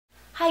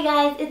Hi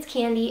guys, it's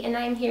Kandee and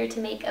I'm here to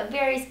make a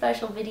very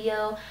special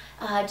video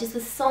just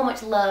with so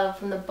much love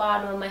from the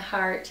bottom of my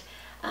heart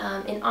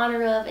in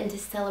honor of and to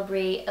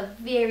celebrate a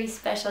very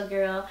special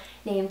girl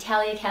named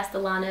Talia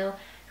Castellano,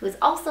 who is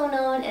also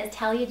known as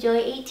Talia Joy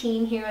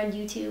 18 here on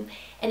YouTube.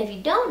 And if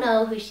you don't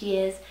know who she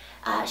is,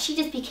 she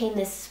just became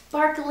this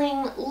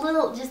sparkling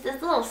little, this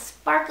little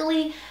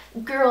sparkly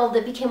girl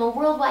that became a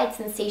worldwide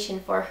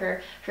sensation for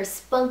her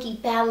spunky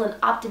battle and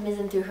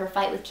optimism through her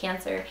fight with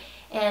cancer.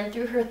 And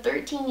through her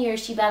 13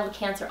 years, she battled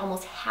cancer,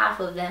 almost half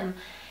of them.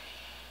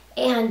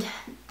 And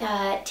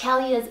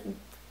Talia's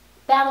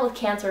battle with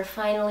cancer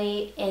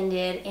finally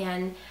ended,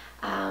 and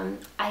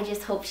I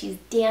just hope she's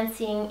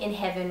dancing in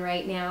heaven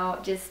right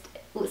now, just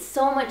with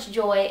so much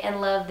joy and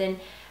love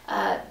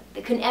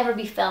that can ever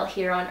be felt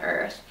here on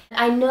earth.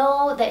 I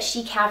know that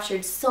she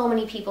captured so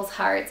many people's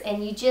hearts,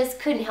 and you just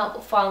couldn't help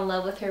but fall in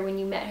love with her when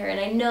you met her. And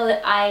I know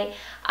that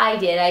I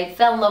did. I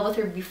fell in love with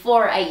her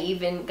before I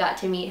even got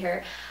to meet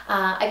her.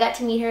 I got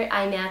to meet her at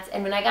IMATS,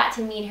 and when I got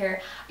to meet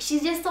her,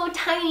 she's just so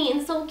tiny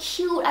and so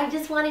cute. I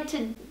just wanted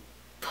to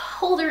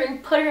hold her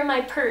and put her in my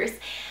purse.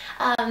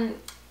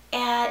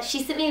 And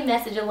she sent me a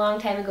message a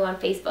long time ago on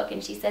Facebook,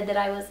 and she said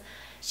that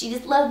she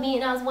just loved me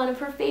and I was one of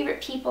her favorite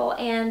people,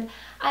 and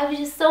I was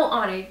just so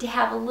honored to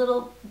have a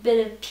little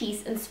bit of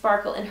peace and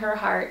sparkle in her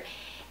heart.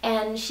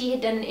 And she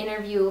had done an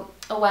interview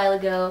a while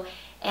ago,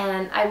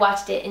 and I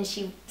watched it, and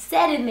she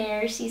said in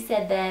there, she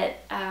said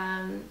that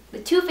the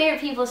two favorite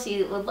people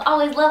she would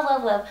always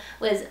love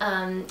was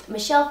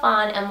Michelle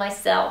Phan and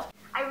myself.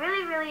 I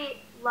really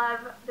love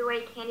the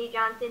way Kandee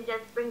Johnson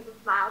just brings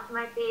a smile to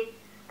my face,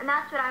 and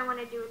that's what I want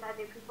to do with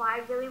other people.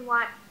 I really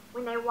want,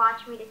 when they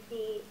watch me, to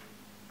see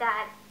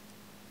that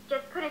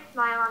just put a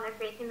smile on their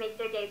face and make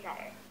their day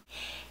better.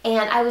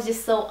 And I was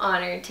just so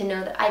honored to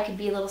know that I could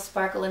be a little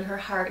sparkle in her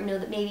heart, know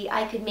that maybe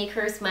I could make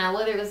her smile,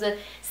 whether it was a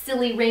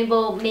silly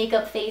rainbow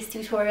makeup face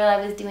tutorial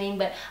I was doing,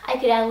 but I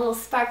could add a little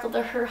sparkle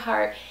to her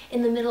heart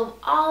in the middle of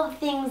all the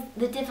things,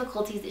 the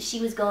difficulties that she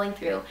was going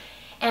through.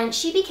 And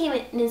she became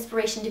an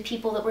inspiration to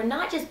people that were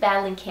not just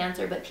battling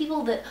cancer, but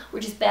people that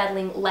were just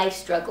battling life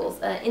struggles.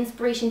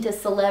 Inspiration to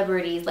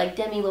celebrities like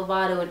Demi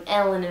Lovato and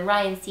Ellen and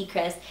Ryan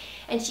Seacrest.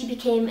 And she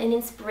became an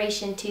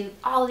inspiration to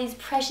all these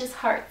precious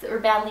hearts that were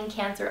battling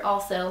cancer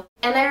also.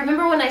 And I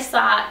remember when I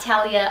saw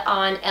Talia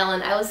on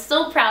Ellen, I was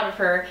so proud of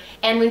her.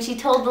 And when she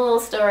told the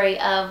little story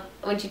of,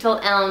 when she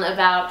told Ellen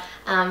about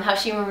how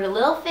she remembered a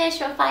little fish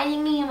from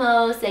Finding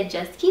Nemo, said,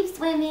 just keep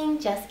swimming,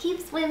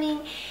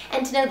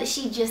 and to know that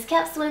she just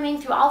kept swimming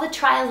through all the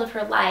trials of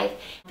her life.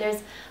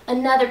 There's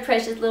another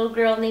precious little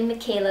girl named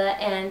Michaela,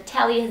 and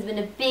Talia has been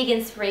a big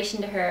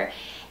inspiration to her.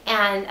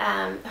 And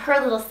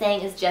her little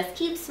saying is just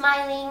keep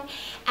smiling,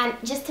 and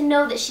just to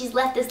know that she's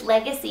left this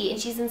legacy and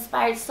she's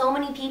inspired so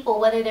many people,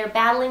 whether they're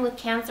battling with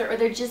cancer or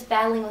they're just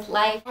battling with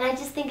life. And I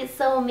just think it's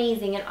so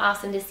amazing and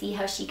awesome to see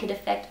how she could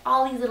affect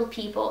all these little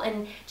people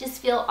and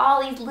just feel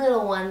all these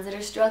little ones that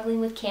are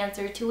struggling with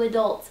cancer to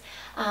adults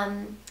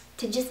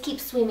to just keep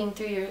swimming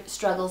through your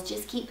struggles,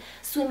 just keep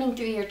swimming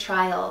through your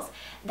trials.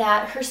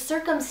 That her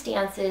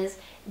circumstances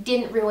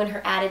didn't ruin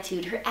her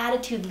attitude. Her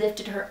attitude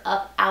lifted her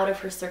up out of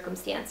her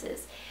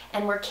circumstances.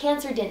 And where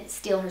cancer didn't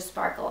steal her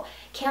sparkle,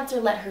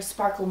 cancer let her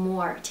sparkle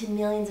more to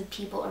millions of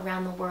people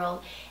around the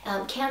world.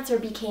 Cancer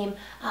became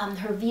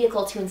her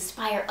vehicle to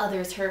inspire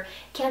others.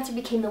 Cancer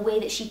became the way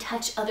that she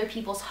touched other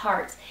people's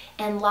hearts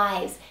and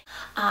lives.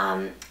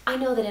 I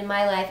know that in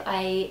my life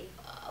I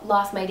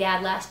lost my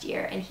dad last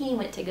year, and he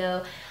went to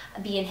go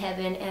be in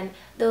heaven, and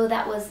though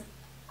that was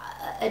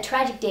a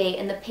tragic day,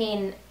 and the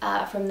pain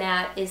from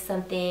that is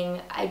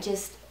something I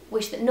just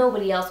wish that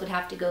nobody else would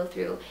have to go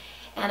through.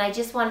 And I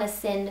just want to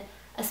send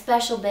a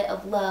special bit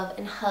of love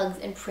and hugs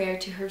and prayer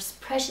to her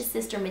precious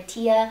sister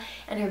Mattia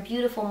and her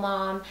beautiful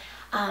mom.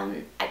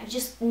 I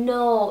just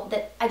know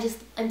that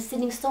I'm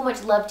sending so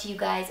much love to you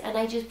guys, and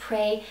I just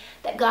pray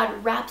that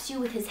God wraps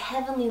you with His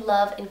heavenly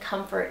love and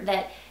comfort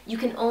that you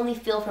can only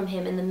feel from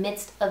Him in the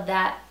midst of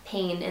that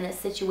pain and that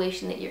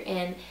situation that you're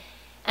in.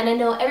 And I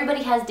know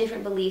everybody has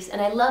different beliefs, and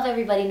I love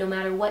everybody no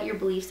matter what your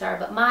beliefs are,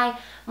 but my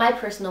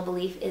personal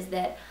belief is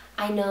that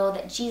I know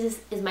that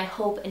Jesus is my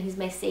hope and He's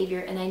my Savior,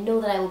 and I know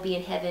that I will be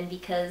in heaven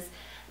because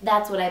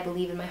that's what I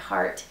believe in my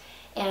heart,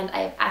 and I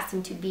have asked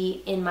Him to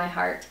be in my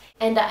heart.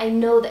 And I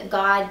know that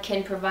God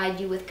can provide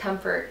you with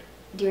comfort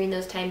during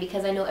those times,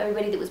 because I know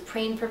everybody that was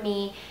praying for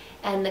me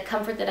and the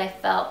comfort that I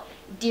felt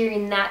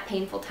during that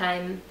painful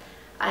time.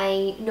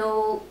 I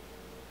know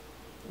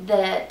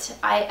that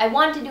I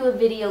want to do a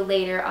video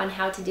later on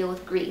how to deal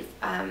with grief,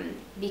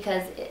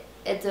 because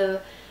it's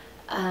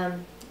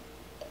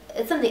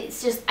something,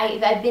 it's just,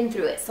 I've been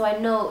through it, so I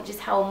know just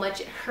how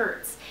much it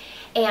hurts.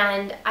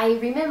 And I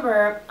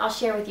remember, I'll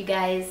share with you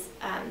guys,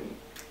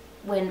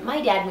 when my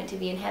dad went to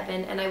be in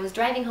heaven, and I was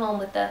driving home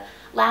with the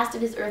last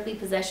of his earthly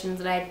possessions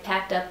that I had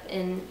packed up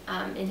in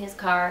his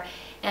car,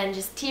 and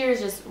just tears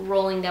just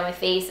rolling down my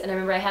face. And I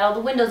remember I had all the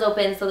windows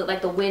open so that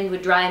like the wind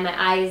would dry my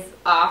eyes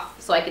off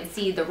so I could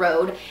see the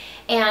road.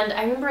 And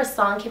I remember a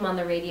song came on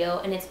the radio,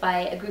 and it's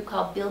by a group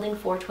called Building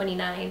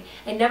 429.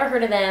 I'd never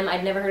heard of them,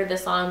 I'd never heard of the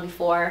song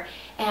before,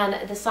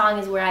 and the song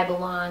is Where I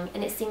Belong,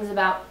 and it sings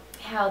about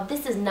how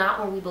this is not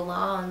where we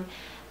belong.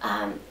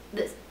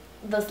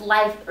 This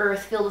life,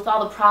 earth, filled with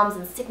all the problems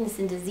and sickness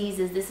and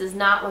diseases, this is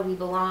not where we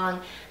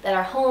belong. That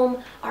our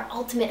home, our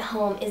ultimate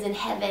home, is in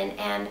heaven.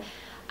 And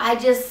I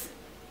just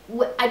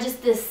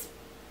this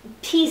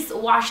peace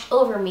washed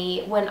over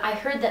me when I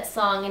heard that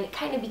song, and it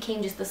kind of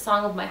became just the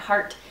song of my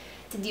heart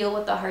to deal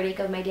with the heartache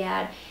of my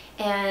dad.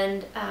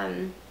 And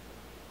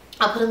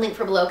I'll put a link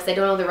for below because I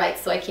don't know the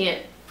rights, so I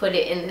can't put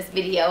it in this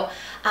video.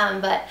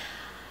 But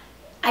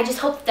I just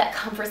hope that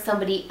comforts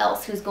somebody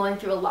else who's going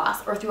through a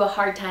loss or through a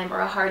hard time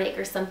or a heartache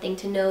or something,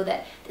 to know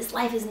that this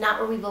life is not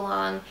where we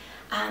belong.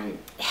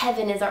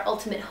 Heaven is our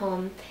ultimate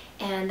home,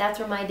 and that's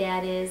where my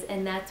dad is,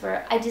 and that's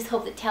where I just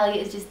hope that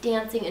Talia is just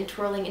dancing and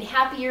twirling and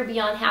happier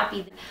beyond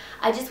happy.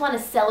 I just want to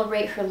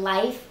celebrate her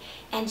life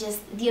and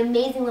just the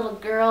amazing little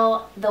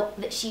girl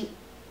that she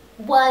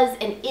was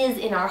and is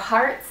in our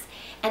hearts,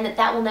 and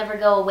that will never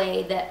go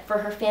away. That for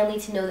her family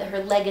to know that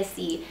her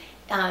legacy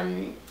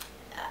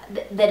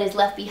that is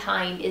left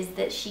behind is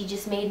that she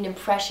just made an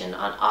impression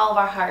on all of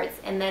our hearts,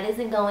 and that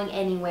isn't going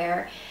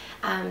anywhere.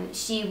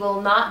 She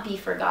will not be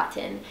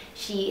forgotten.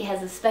 She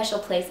has a special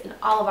place in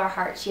all of our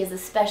hearts. She has a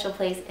special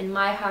place in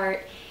my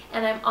heart,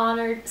 and I'm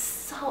honored,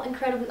 so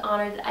incredibly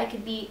honored, that I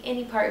could be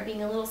any part of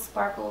being a little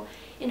sparkle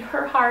in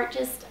her heart.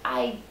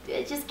 I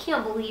just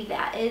can't believe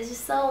that. It's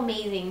just so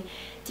amazing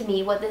to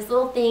me what this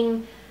little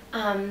thing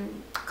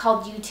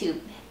called YouTube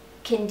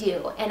can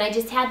do. And I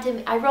just had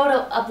to, I wrote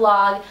a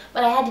blog,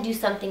 but I had to do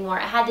something more.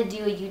 I had to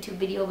do a YouTube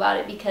video about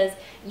it, because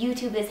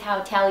YouTube is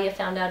how Talia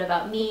found out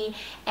about me,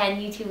 and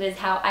YouTube is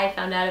how I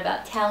found out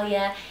about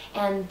Talia,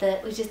 and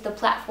it was just the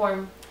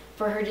platform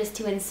for her just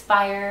to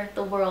inspire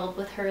the world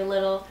with her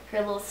little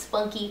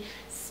spunky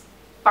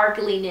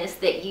sparkliness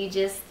that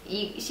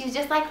she was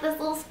just like this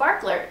little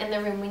sparkler in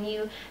the room when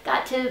you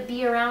got to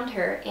be around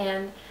her.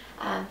 And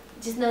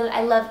just know that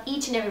I love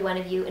each and every one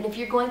of you, and if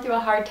you're going through a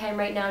hard time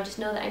right now, just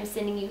know that I'm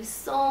sending you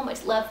so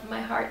much love from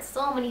my heart,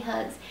 so many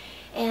hugs,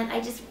 and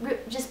I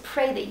just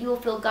pray that you will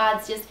feel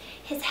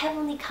His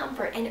heavenly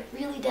comfort, and it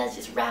really does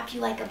just wrap you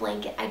like a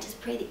blanket. I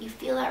just pray that you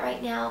feel that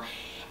right now,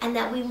 and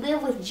that we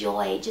live with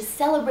joy. Just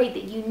celebrate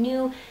that you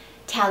knew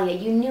Talia,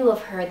 you knew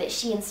of her, that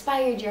she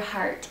inspired your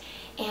heart,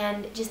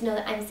 and just know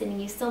that I'm sending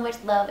you so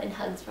much love and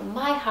hugs from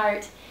my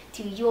heart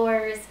to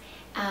yours.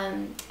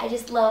 I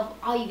just love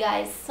all you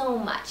guys so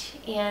much,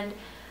 and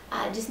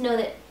just know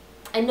that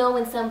I know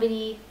when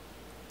somebody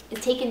is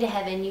taken to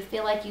heaven, you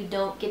feel like you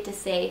don't get to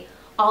say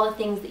all the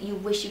things that you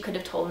wish you could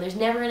have told them. There's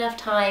never enough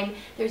time,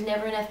 there's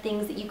never enough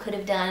things that you could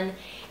have done.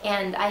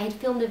 And I had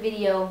filmed a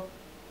video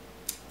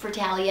for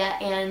Talia,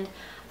 and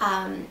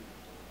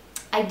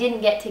I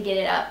didn't get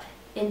it up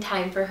in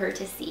time for her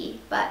to see,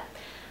 but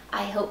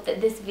I hope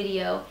that this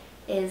video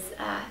is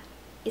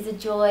a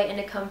joy and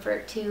a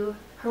comfort to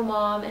her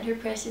mom and her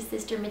precious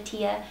sister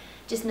Mattia.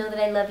 Just know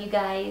that I love you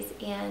guys,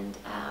 and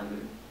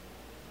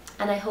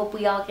I hope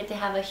we all get to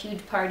have a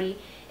huge party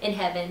in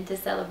heaven to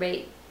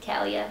celebrate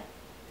Talia.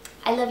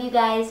 I love you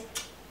guys,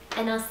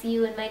 and I'll see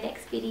you in my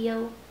next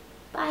video.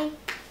 Bye.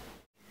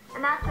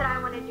 And that's what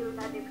I want to do with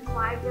other people.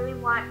 I really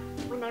want,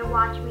 when they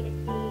watch me, to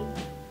see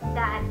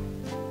that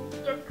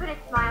just put a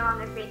smile on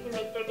their face.